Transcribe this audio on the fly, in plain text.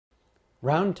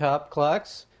Round top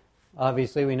clocks,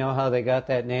 obviously we know how they got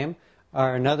that name,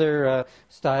 are another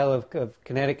style of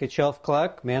Connecticut shelf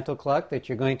clock, mantle clock that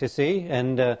you're going to see.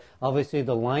 And obviously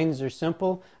the lines are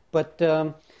simple, but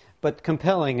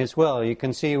compelling as well. You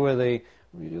can see where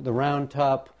the round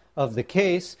top of the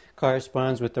case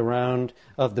corresponds with the round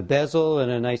of the bezel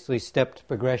and a nicely stepped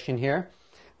progression here.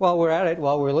 While we're at it,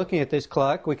 while we're looking at this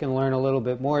clock, we can learn a little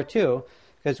bit more too,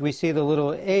 because we see the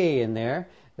little A in there.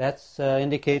 That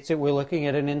indicates that we're looking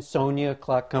at an Insonia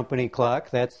clock company clock.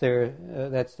 That's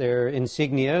their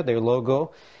insignia, their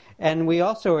logo. And we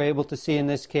also are able to see in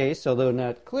this case, although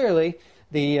not clearly,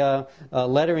 the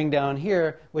lettering down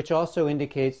here, which also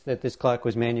indicates that this clock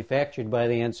was manufactured by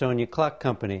the Insonia Clock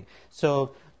Company.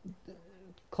 So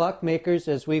clockmakers,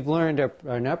 as we've learned,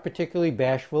 are not particularly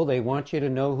bashful. They want you to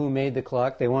know who made the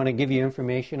clock. They want to give you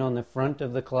information on the front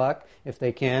of the clock, if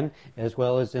they can, as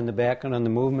well as in the back and on the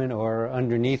movement or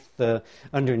underneath the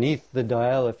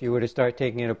dial if you were to start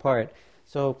taking it apart.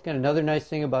 So again, another nice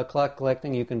thing about clock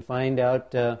collecting, you can find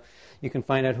out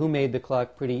who made the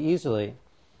clock pretty easily.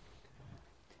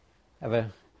 I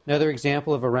have another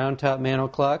example of a round top mantle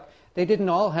clock. They didn't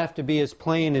all have to be as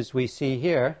plain as we see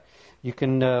here. You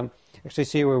can actually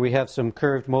see where we have some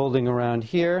curved molding around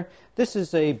here. This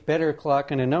is a better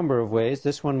clock in a number of ways.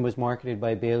 This one was marketed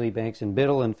by Bailey, Banks and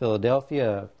Biddle in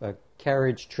Philadelphia, a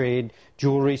carriage trade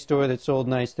jewelry store that sold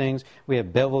nice things. We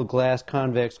have beveled glass,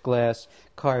 convex glass,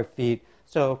 carved feet.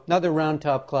 So another round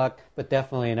top clock, but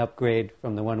definitely an upgrade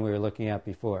from the one we were looking at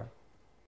before.